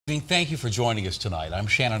Thank you for joining us tonight. I'm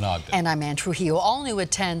Shannon Ogden. And I'm Ann Trujillo. All new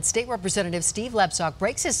at 10, State Representative Steve Lebsock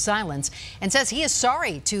breaks his silence and says he is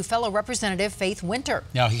sorry to fellow Representative Faith Winter.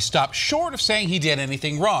 Now, he stopped short of saying he did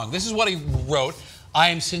anything wrong. This is what he wrote. I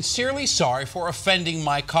am sincerely sorry for offending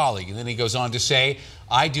my colleague. And then he goes on to say,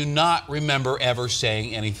 I do not remember ever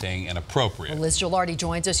saying anything inappropriate. Well, Liz Gilardi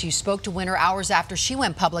joins us. You spoke to Winter hours after she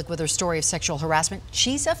went public with her story of sexual harassment.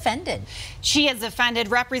 She's offended. She is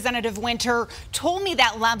offended. Representative Winter told me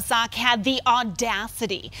that Lebsock had the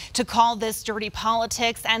audacity to call this dirty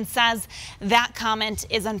politics and says that comment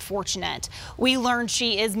is unfortunate. We learned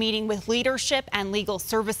she is meeting with leadership and legal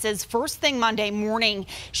services first thing Monday morning.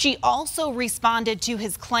 She also responded to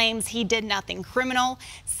his claims he did nothing criminal,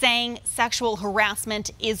 saying sexual harassment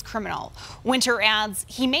is criminal. Winter adds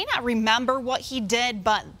he may not remember what he did,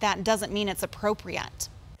 but that doesn't mean it's appropriate.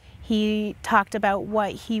 He talked about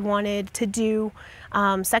what he wanted to do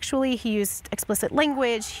sexually. He used explicit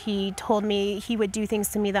language. He told me he would do things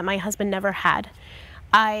to me that my husband never had.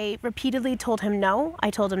 I repeatedly told him no. I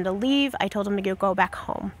told him to leave. I told him to go back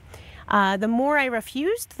home. The more I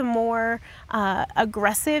refused, the more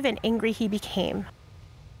aggressive and angry he became.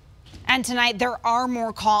 And tonight there are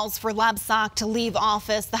more calls for Lebsock to leave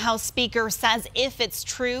office. The House Speaker says if it's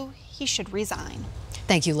true, he should resign.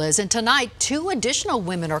 Thank you, Liz. And tonight, 2 additional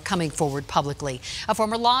women are coming forward publicly. A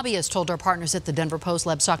former lobbyist told our partners at the Denver Post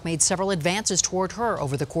Lebsock made several advances toward her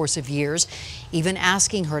over the course of years, even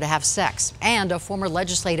asking her to have sex. And a former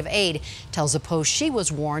legislative aide tells the Post she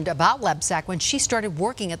was warned about Lebsock when she started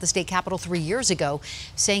working at the state capitol 3 years ago,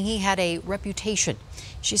 saying he had a reputation.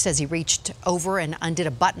 She says he reached over and undid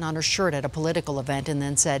a button on her shirt at a political event and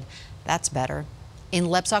then said, "That's better." In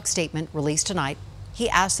Lebsock's statement released tonight, he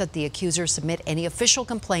asked that the accuser submit any official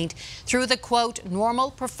complaint through the, quote, normal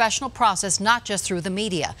professional process, not just through the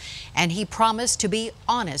media. And he promised to be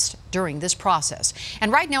honest during this process.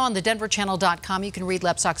 And right now on the denverchannel.com, you can read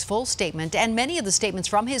Lebsock's full statement and many of the statements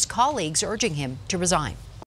from his colleagues urging him to resign.